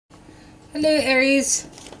Hello Aries,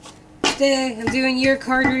 today I'm doing your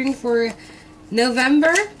card reading for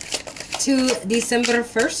November to December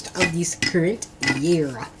 1st of this current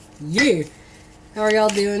year. How are y'all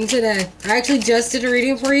doing today? I actually just did a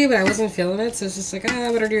reading for you, but I wasn't feeling it, so it's just like,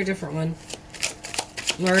 I better do a different one.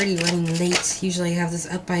 I'm already running late. Usually I have this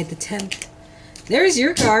up by the 10th. There's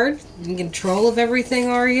your card. In control of everything,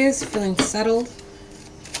 Aries. Feeling settled.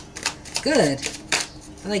 Good.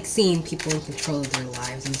 I like seeing people in control of their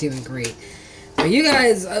lives and doing great. So you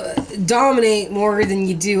guys dominate more than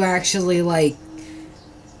you do actually, like,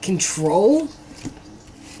 control.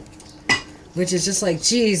 Which is just like,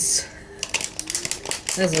 geez.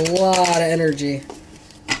 That's a lot of energy.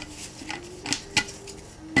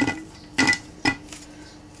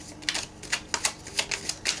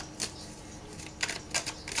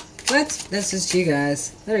 What? That's just you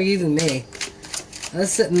guys. Better you than me.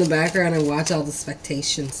 Let's sit in the background and watch all the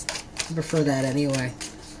spectations. I prefer that anyway.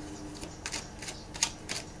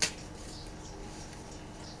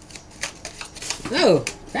 Oh,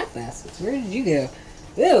 crap baskets. Where did you go?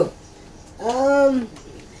 Ew.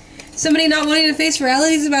 Somebody not wanting to face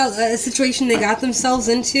realities about a situation they got themselves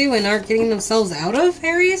into and aren't getting themselves out of,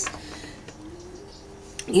 Aries?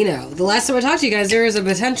 You know, the last time I talked to you guys, there was a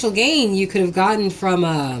potential gain you could have gotten from,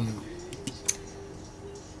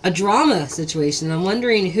 a drama situation. I'm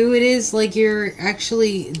wondering who it is, like, you're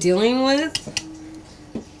actually dealing with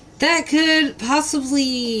that could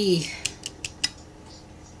possibly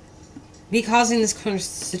be causing this kind of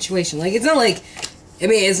situation. Like, it's not like, I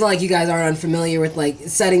mean, it's not like you guys aren't unfamiliar with, like,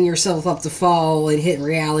 setting yourself up to fall and hit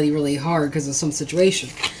reality really hard because of some situation.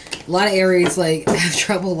 A lot of Aries, like, have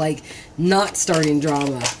trouble, like, not starting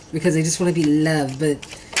drama because they just want to be loved, but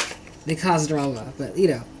they cause drama. But, you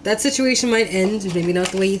know, that situation might end, maybe not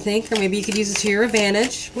the way you think, or maybe you could use it to your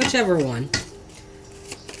advantage, whichever one. I'm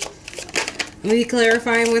going to be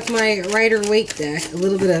clarifying with my Rider-Waite deck, a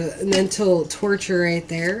little bit of mental torture right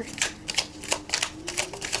there.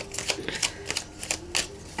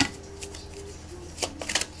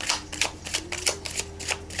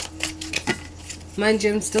 Mind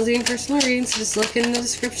you, I'm still doing personal readings, so just look in the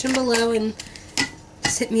description below and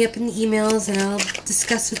just hit me up in the emails and I'll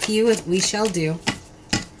discuss with you what we shall do.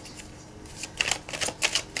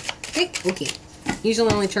 Okay.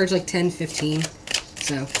 Usually I only charge like $10-15,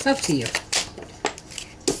 so it's up to you.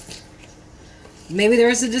 Maybe there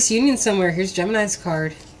is a disunion somewhere. Here's Gemini's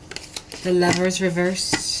card. The Lover's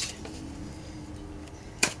reversed.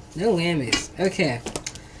 No whammies. Okay.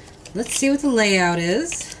 Let's see what the layout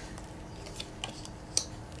is.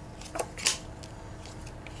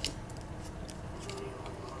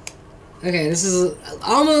 Okay, this is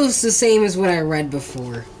almost the same as what I read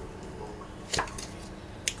before.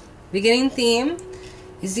 Beginning theme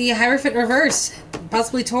is the Hierophant reverse.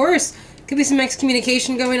 Possibly Taurus. Could be some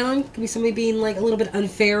excommunication going on. Could be somebody being, like, a little bit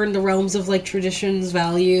unfair in the realms of, like, traditions,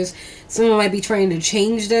 values. Someone might be trying to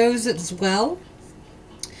change those as well.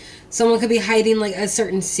 Someone could be hiding, like, a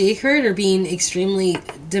certain secret or being extremely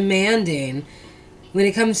demanding when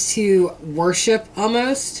it comes to worship,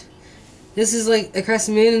 almost. This is like a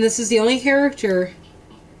crescent moon, and this is the only character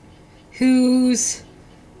whose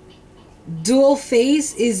dual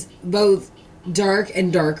face is both dark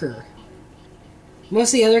and darker.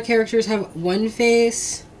 Most of the other characters have one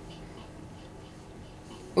face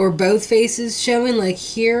or both faces showing, like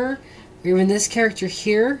here, or even this character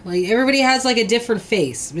here. Like, everybody has like a different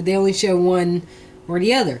face, but they only show one or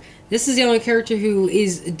the other. This is the only character who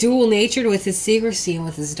is dual-natured with his secrecy and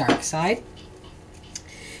with his dark side.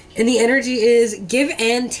 And the energy is give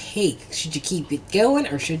and take. Should you keep it going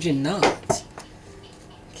or should you not?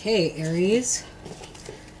 Okay, Aries.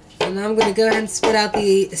 And I'm going to go ahead and spit out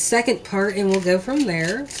the second part and we'll go from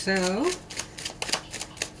there. So,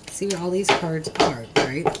 let's see what all these cards are,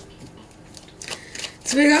 right?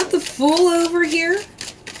 So we got the Fool over here.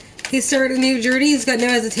 He started a new journey. He's got no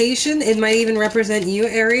hesitation. It might even represent you,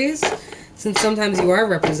 Aries, since sometimes you are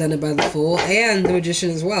represented by the Fool and the Magician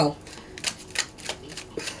as well.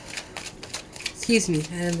 Excuse me,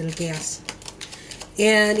 I had a little gas.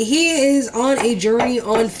 And he is on a journey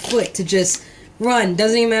on foot to just run.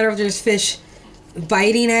 Doesn't even matter if there's fish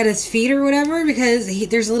biting at his feet or whatever, because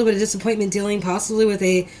there's a little bit of disappointment dealing possibly with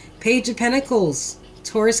a Page of Pentacles.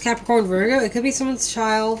 Taurus, Capricorn, Virgo. It could be someone's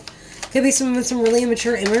child. It could be someone with some really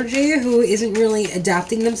immature energy who isn't really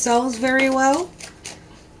adapting themselves very well.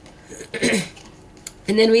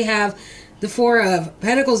 And then we have the Four of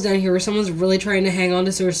Pentacles down here, where someone's really trying to hang on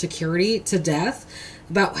to sort of security to death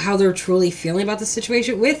about how they're truly feeling about the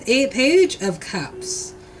situation, with a Page of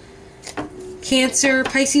Cups. Cancer,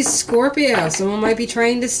 Pisces, Scorpio. Someone might be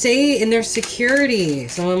trying to stay in their security.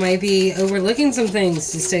 Someone might be overlooking some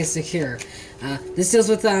things to stay secure. This deals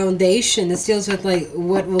with foundation. This deals with, like,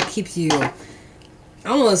 what will keep you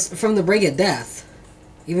almost from the brink of death.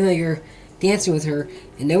 Even though you're dancing with her.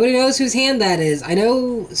 And nobody knows whose hand that is. I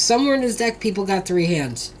know somewhere in this deck people got 3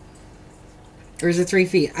 hands. Or is it 3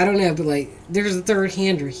 feet? I don't know, but, like, there's a 3rd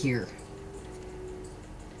hander here.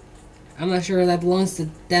 I'm not sure if that belongs to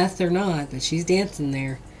death or not, but she's dancing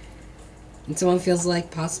there. And someone feels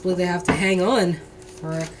like possibly they have to hang on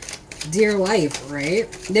for dear life,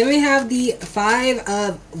 right? Then we have the 5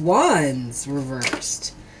 of Wands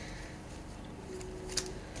reversed.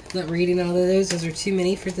 Not reading all of those. Those are too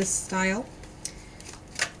many for this style.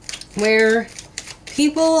 Where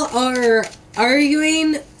people are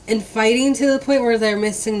arguing and fighting to the point where they're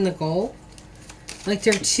missing the goal. Like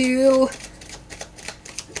they're too...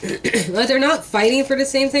 like they're not fighting for the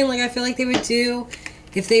same thing like I feel like they would do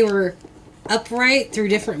if they were upright through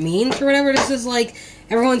different means or whatever. This is like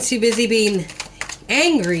everyone's too busy being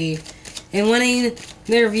angry and wanting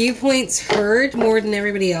their viewpoints heard more than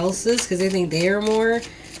everybody else's because they think they are more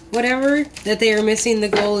whatever, that they are missing the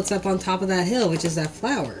goal that's up on top of that hill, which is that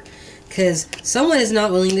flower. Because someone is not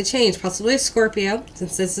willing to change. Possibly a Scorpio,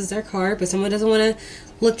 since this is their card, but someone doesn't want to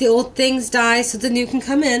let the old things die so the new can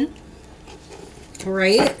come in.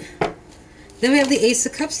 Right? Then we have the Ace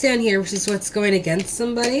of Cups down here, which is what's going against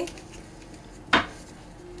somebody.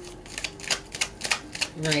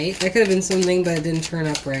 Right? That could have been something, but it didn't turn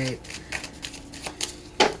up right.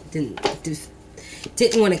 Didn't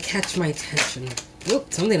want to catch my attention.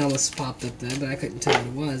 Oop, something almost popped up there, but I couldn't tell what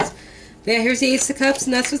it was. But yeah, here's the Ace of Cups,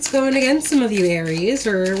 and that's what's going against some of you, Aries,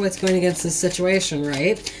 or what's going against this situation,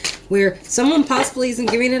 right? Where someone possibly isn't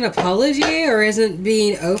giving an apology or isn't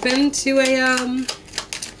being open to a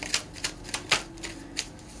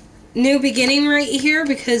new beginning right here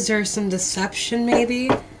because there's some deception maybe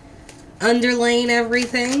underlaying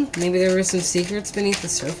everything. Maybe there were some secrets beneath the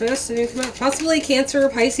surface that didn't come out. Possibly Cancer or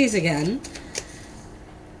Pisces again.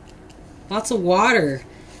 Lots of water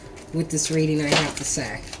with this reading, I have to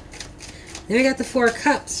say. Then we got the 4 of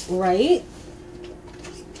Cups, right?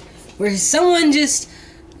 Where someone just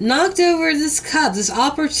knocked over this cup, this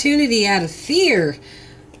opportunity out of fear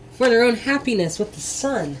for their own happiness with the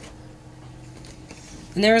sun.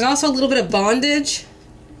 And there was also a little bit of bondage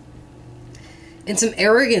and some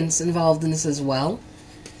arrogance involved in this as well.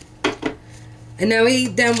 And now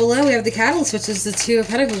down below we have the Catalyst, which is the 2 of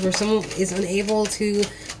Pentacles, where someone is unable to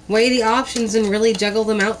weigh the options and really juggle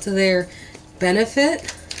them out to their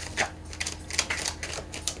benefit.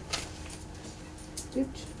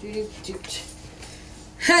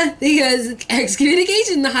 Because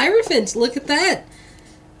excommunication, the Hierophant, look at that.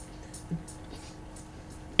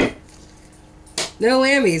 No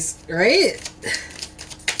whammies, right?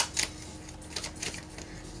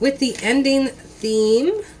 With the ending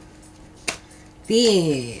theme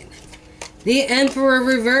being the Emperor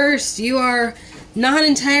reversed. You are not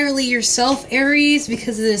entirely yourself, Aries,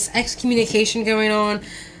 because of this excommunication going on.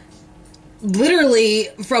 Literally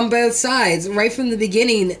from both sides, right from the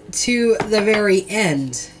beginning to the very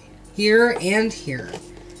end. Here and here.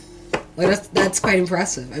 Well, that's quite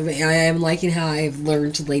impressive. I mean, I am liking how I've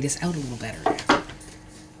learned to lay this out a little better now.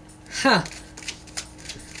 Huh.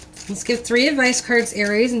 Let's give 3 advice cards,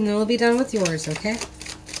 Aries, and then we'll be done with yours, okay?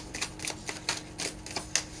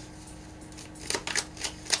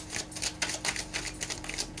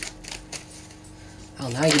 Oh,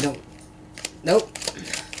 now you don't. Nope.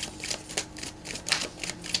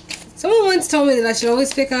 Someone once told me that I should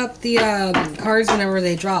always pick up the cards whenever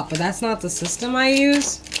they drop, but that's not the system I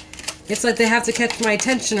use. It's like they have to catch my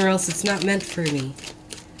attention or else it's not meant for me.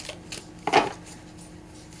 I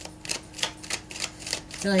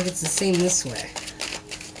feel like it's the same this way.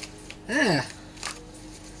 Ah.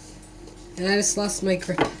 And I just lost my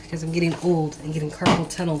grip because I'm getting old and getting carpal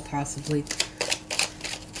tunnel possibly.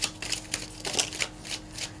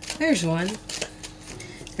 There's one.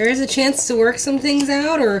 There is a chance to work some things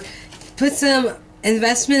out or put some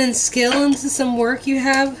investment and skill into some work you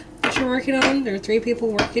have that you're working on. There are 3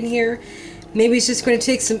 people working here. Maybe it's just going to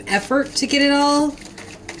take some effort to get it all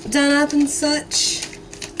done up and such.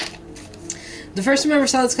 The first time I ever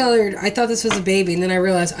saw this color, I thought this was a baby, and then I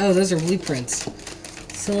realized, oh, those are blueprints.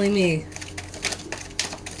 Silly me.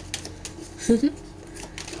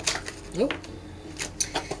 Nope.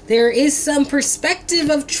 There is some perspective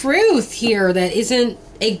of truth here that isn't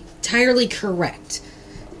entirely correct.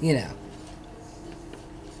 You know.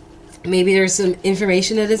 Maybe there's some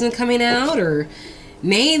information that isn't coming out, or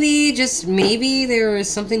maybe, just maybe, there is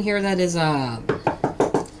something here that is not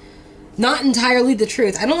not entirely the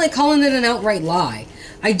truth. I don't like calling it an outright lie.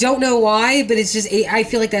 I don't know why, but it's just, I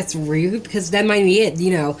feel like that's rude, because that might be it,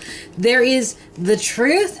 you know. There is the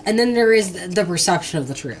truth, and then there is the perception of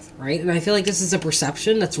the truth, right? And I feel like this is a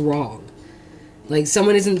perception that's wrong. Like,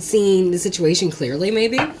 someone isn't seeing the situation clearly,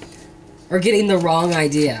 maybe, or getting the wrong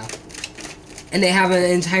idea. And they haven't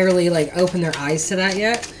entirely, like, opened their eyes to that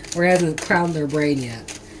yet, or hasn't crowned their brain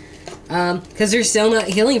yet. Because they're still not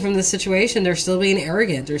healing from the situation. They're still being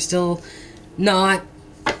arrogant. They're still not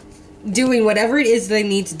doing whatever it is they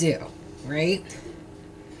need to do, right?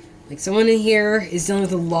 Like, someone in here is dealing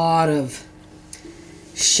with a lot of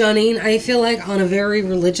shunning, I feel like, on a very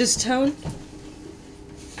religious tone.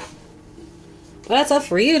 But that's up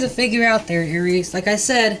for you to figure out there, Aries. Like I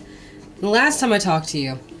said, the last time I talked to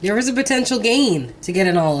you, there was a potential gain to get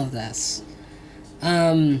in all of this.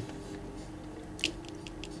 But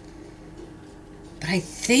I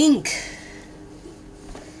think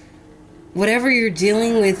whatever you're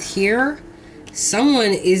dealing with here,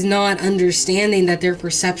 someone is not understanding that their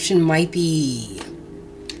perception might be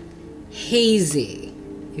hazy,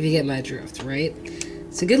 if you get my drift, right?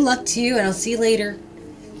 So good luck to you, and I'll see you later.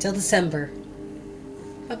 Till December.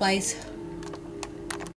 Bye-bye.